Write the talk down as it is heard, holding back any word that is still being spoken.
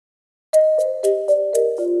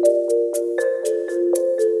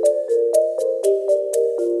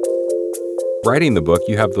Writing the book,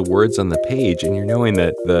 you have the words on the page and you're knowing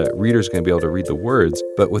that the reader's going to be able to read the words.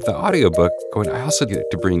 But with the audiobook, I also get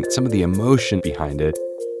to bring some of the emotion behind it.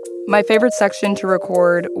 My favorite section to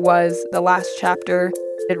record was the last chapter.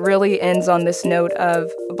 It really ends on this note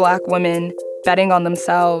of Black women betting on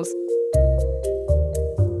themselves.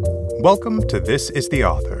 Welcome to This is the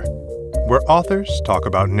Author, where authors talk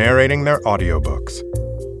about narrating their audiobooks.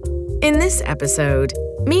 In this episode,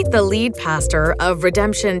 meet the lead pastor of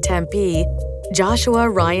Redemption Tempe, Joshua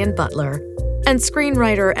Ryan Butler, and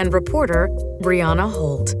screenwriter and reporter Brianna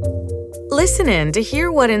Holt. Listen in to hear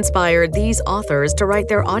what inspired these authors to write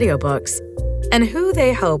their audiobooks and who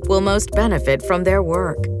they hope will most benefit from their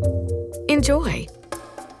work. Enjoy.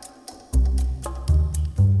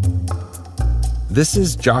 This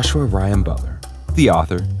is Joshua Ryan Butler, the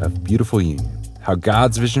author of Beautiful Union, How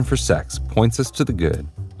God's Vision for Sex Points Us to the Good,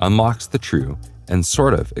 Unlocks the True, and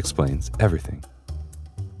sort of explains everything.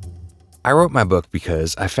 I wrote my book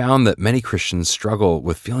because I found that many Christians struggle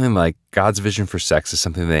with feeling like God's vision for sex is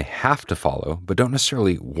something they have to follow, but don't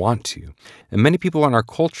necessarily want to. And many people in our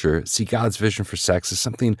culture see God's vision for sex as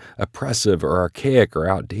something oppressive or archaic or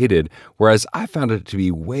outdated, whereas I found it to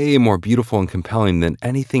be way more beautiful and compelling than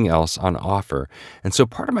anything else on offer. And so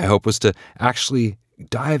part of my hope was to actually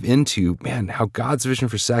dive into, how God's vision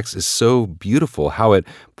for sex is so beautiful, how it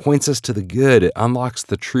points us to the good, it unlocks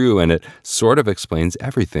the true, and it sort of explains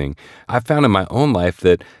everything. I've found in my own life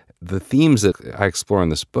that the themes that I explore in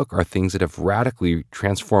this book are things that have radically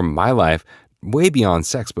transformed my life way beyond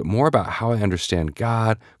sex, but more about how I understand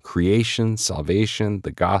God, creation, salvation,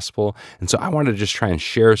 the gospel. And so I wanted to just try and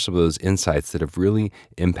share some of those insights that have really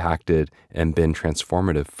impacted and been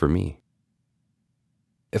transformative for me.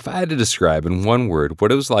 If I had to describe in one word what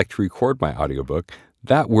it was like to record my audiobook,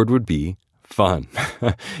 that word would be fun.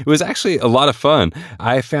 It was actually a lot of fun.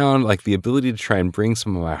 I found the ability to try and bring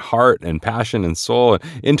some of my heart and passion and soul and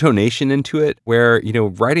intonation into it, where,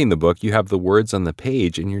 writing the book, you have the words on the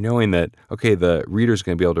page and you're knowing that, okay, the reader's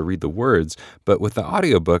going to be able to read the words. But with the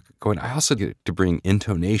audiobook, I also get to bring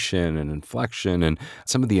intonation and inflection and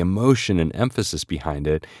some of the emotion and emphasis behind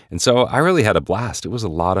it. And so I really had a blast. It was a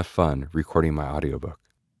lot of fun recording my audiobook.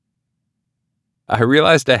 I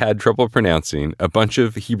realized I had trouble pronouncing a bunch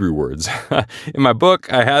of Hebrew words. In my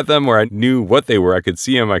book, I had them where I knew what they were. I could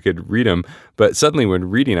see them, I could read them. But suddenly when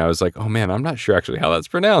reading, I was like, oh man, I'm not sure actually how that's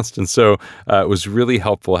pronounced. And so it was really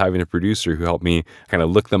helpful having a producer who helped me kind of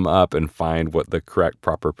look them up and find what the correct,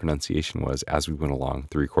 proper pronunciation was as we went along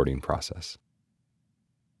the recording process.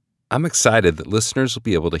 I'm excited that listeners will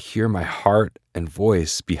be able to hear my heart and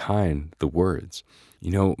voice behind the words.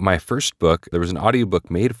 My first book, there was an audiobook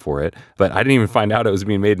made for it, but I didn't even find out it was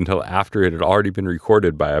being made until after it had already been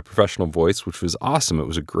recorded by a professional voice, which was awesome. It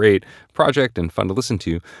was a great project and fun to listen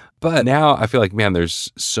to. But now I feel like,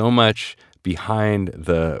 there's so much behind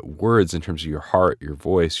the words in terms of your heart, your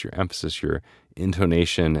voice, your emphasis, your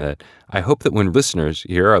intonation, that I hope that when listeners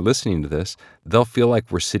here are listening to this, they'll feel like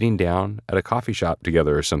we're sitting down at a coffee shop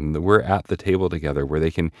together or something, that we're at the table together where they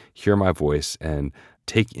can hear my voice and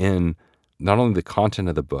take in not only the content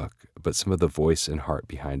of the book, but some of the voice and heart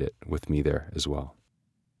behind it with me there as well.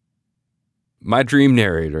 My dream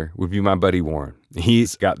narrator would be my buddy Warren.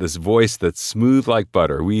 He's got this voice that's smooth like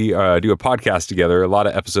butter. We do a podcast together, a lot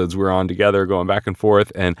of episodes we're on together, going back and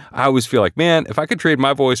forth, and I always feel like, if I could trade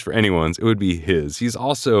my voice for anyone's, it would be his. He's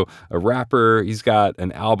also a rapper. He's got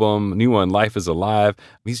an album, a new one, Life is Alive.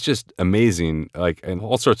 He's just amazing, in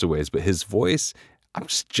all sorts of ways, but his voice, I'm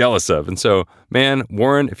just jealous of. And so,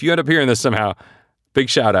 Warren, if you end up hearing this somehow, big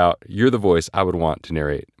shout out. You're the voice I would want to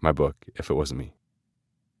narrate my book if it wasn't me.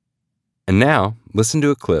 And now, listen to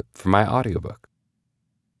a clip from my audiobook.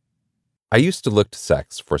 I used to look to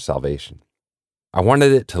sex for salvation. I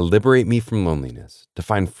wanted it to liberate me from loneliness, to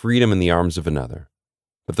find freedom in the arms of another.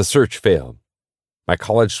 But the search failed. My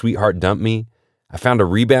college sweetheart dumped me. I found a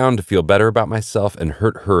rebound to feel better about myself and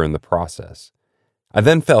hurt her in the process. I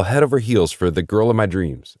then fell head over heels for the girl of my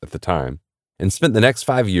dreams at the time and spent the next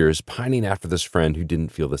 5 years pining after this friend who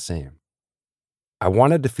didn't feel the same. I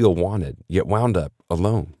wanted to feel wanted, yet wound up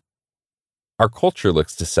alone. Our culture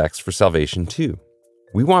looks to sex for salvation too.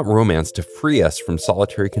 We want romance to free us from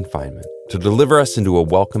solitary confinement, to deliver us into a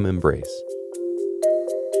welcome embrace.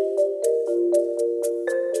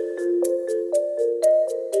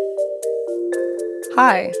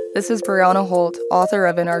 Hi, this is Brianna Holt, author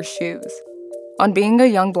of In Our Shoes, on being a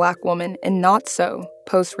young Black woman in not-so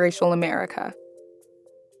post-racial America.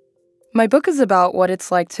 My book is about what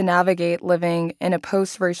it's like to navigate living in a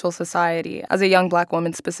post-racial society as a young Black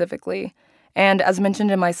woman specifically. And as mentioned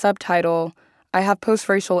in my subtitle, I have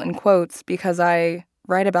post-racial in quotes because I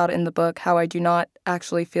write about in the book how I do not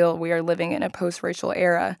actually feel we are living in a post-racial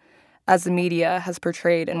era, as the media has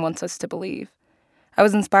portrayed and wants us to believe. I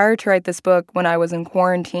was inspired to write this book when I was in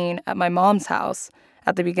quarantine at my mom's house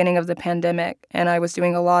at the beginning of the pandemic, and I was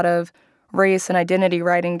doing a lot of race and identity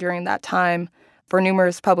writing during that time for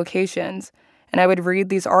numerous publications. And I would read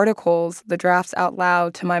these articles, the drafts, out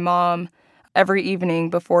loud to my mom every evening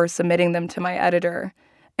before submitting them to my editor.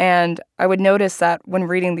 And I would notice that when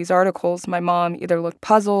reading these articles, my mom either looked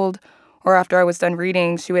puzzled, or after I was done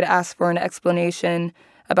reading, she would ask for an explanation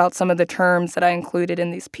about some of the terms that I included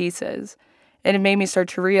in these pieces. And it made me start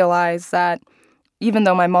to realize that even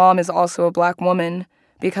though my mom is also a Black woman,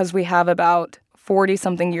 because we have about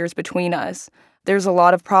 40-something years between us, there's a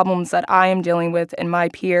lot of problems that I am dealing with and my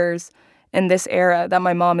peers in this era that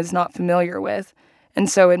my mom is not familiar with. And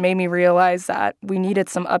so it made me realize that we needed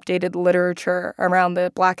some updated literature around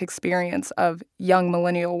the Black experience of young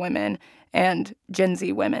millennial women and Gen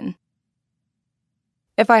Z women.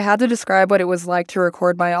 If I had to describe what it was like to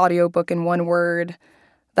record my audiobook in one word,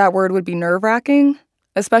 that word would be nerve-wracking,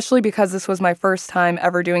 especially because this was my first time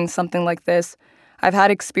ever doing something like this. I've had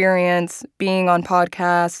experience being on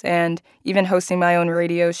podcasts and even hosting my own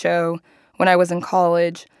radio show when I was in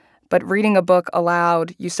college. But reading a book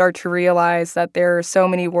aloud, you start to realize that there are so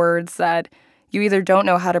many words that you either don't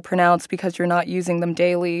know how to pronounce because you're not using them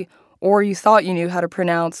daily, or you thought you knew how to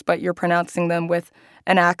pronounce, but you're pronouncing them with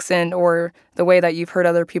an accent or the way that you've heard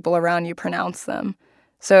other people around you pronounce them.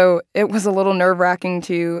 So it was a little nerve-wracking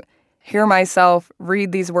to hear myself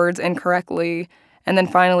read these words incorrectly and then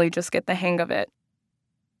finally just get the hang of it.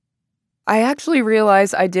 I actually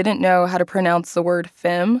realized I didn't know how to pronounce the word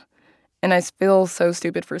femme. And I feel so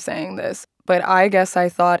stupid for saying this, but I guess I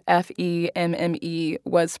thought F-E-M-M-E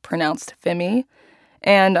was pronounced Femi.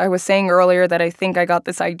 And I was saying earlier that I think I got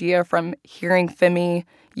this idea from hearing Femi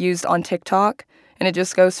used on TikTok. And it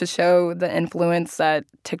just goes to show the influence that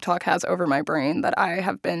TikTok has over my brain, that I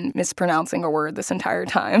have been mispronouncing a word this entire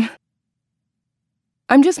time.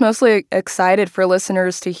 I'm just mostly excited for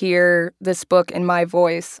listeners to hear this book in my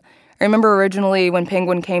voice. I remember originally when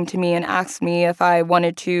Penguin came to me and asked me if I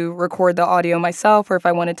wanted to record the audio myself or if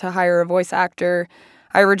I wanted to hire a voice actor.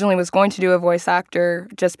 I originally was going to do a voice actor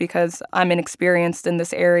just because I'm inexperienced in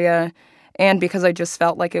this area and because I just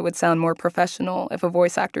felt like it would sound more professional if a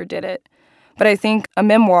voice actor did it. But I think a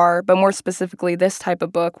memoir, but more specifically this type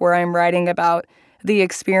of book where I'm writing about the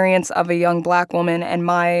experience of a young Black woman and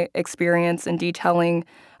my experience in detailing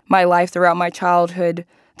my life throughout my childhood,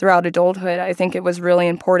 throughout adulthood, I think it was really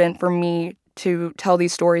important for me to tell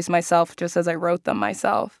these stories myself just as I wrote them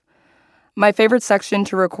myself. My favorite section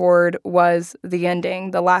to record was the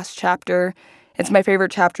ending, the last chapter. It's my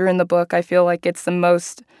favorite chapter in the book. I feel like it's the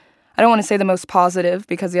most, I don't want to say the most positive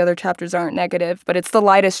because the other chapters aren't negative, but it's the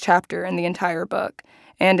lightest chapter in the entire book.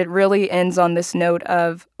 And it really ends on this note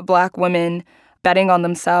of Black women betting on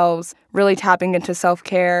themselves, really tapping into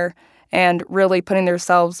self-care, and really putting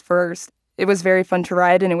themselves first. It was very fun to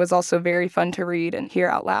write, and it was also very fun to read and hear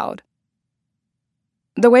out loud.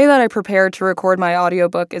 The way that I prepared to record my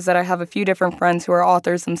audiobook is that I have a few different friends who are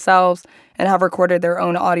authors themselves and have recorded their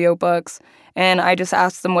own audiobooks, and I just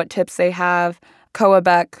asked them what tips they have. Koa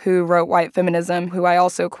Beck, who wrote White Feminism, who I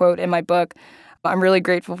also quote in my book, I'm really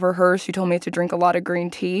grateful for her. She told me to drink a lot of green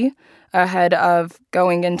tea ahead of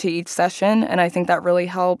going into each session, and I think that really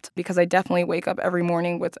helped because I definitely wake up every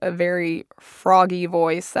morning with a very froggy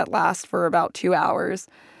voice that lasts for about 2 hours.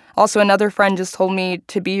 Also, another friend just told me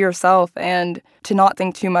to be yourself and to not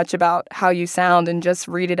think too much about how you sound and just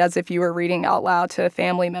read it as if you were reading out loud to a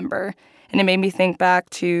family member. And it made me think back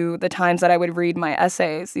to the times that I would read my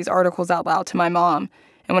essays, these articles out loud to my mom.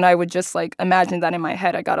 And when I would just imagine that in my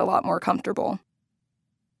head, I got a lot more comfortable.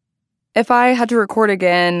 If I had to record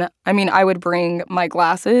again, I would bring my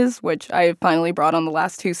glasses, which I finally brought on the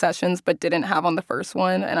last 2 sessions, but didn't have on the first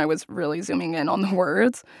one, and I was really zooming in on the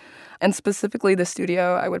words. And specifically the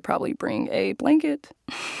studio, I would probably bring a blanket.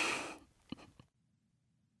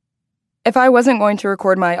 If I wasn't going to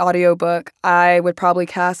record my audiobook, I would probably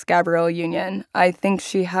cast Gabrielle Union. I think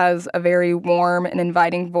she has a very warm and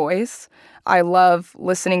inviting voice. I love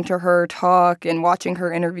listening to her talk and watching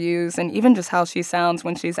her interviews and even just how she sounds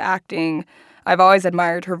when she's acting. I've always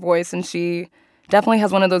admired her voice, and she definitely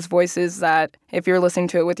has one of those voices that if you're listening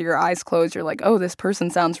to it with your eyes closed, you're like, oh, this person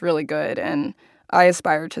sounds really good, and I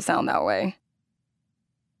aspire to sound that way.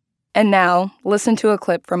 And now, listen to a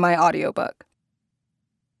clip from my audiobook.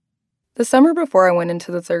 The summer before I went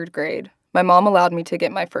into the 3rd grade, my mom allowed me to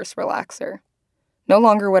get my first relaxer. No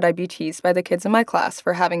longer would I be teased by the kids in my class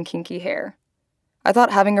for having kinky hair. I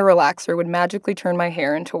thought having a relaxer would magically turn my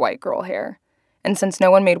hair into white girl hair, And since no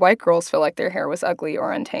one made white girls feel like their hair was ugly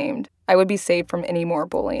or untamed, I would be saved from any more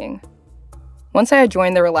bullying. Once I had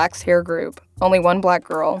joined the relaxed hair group, only one black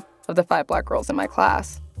girl, of the 5 black girls in my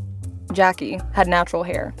class, Jackie, had natural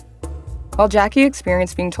hair. While Jackie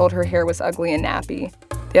experienced being told her hair was ugly and nappy,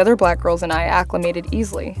 the other black girls and I acclimated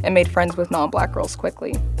easily and made friends with non-black girls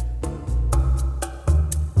quickly.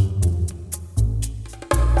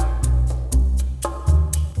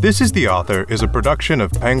 This is the Author is a production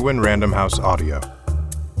of Penguin Random House Audio.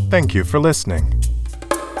 Thank you for listening.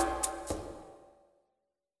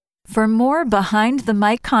 For more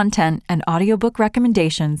behind-the-mic content and audiobook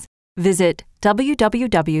recommendations, visit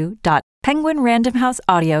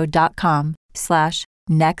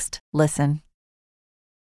www.penguinrandomhouseaudio.com/nextlisten.